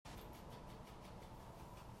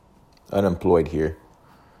unemployed here.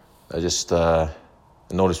 I just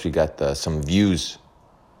noticed we got some views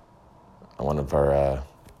on one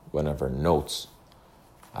of our notes.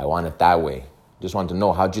 I want it that way. Just want to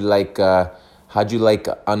know how'd you like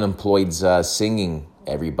Unemployed's singing,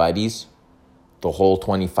 everybody's, the whole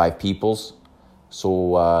 25 peoples.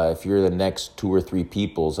 So if you're the next 2 or 3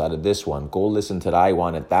 peoples out of this one, go listen to the I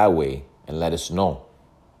Want It That Way and let us know.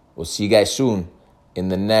 We'll see you guys soon in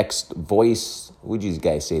the next voice. Would you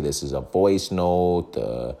guys say this is a voice note?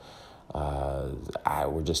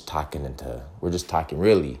 We're just talking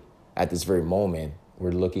really. At this very moment,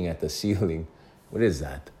 we're looking at the ceiling. What is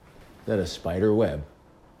that? Is that a spider web?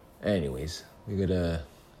 Anyways, we gotta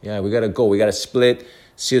go. We gotta split.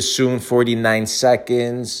 See you soon. 49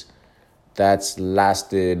 seconds. That's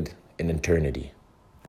lasted an eternity.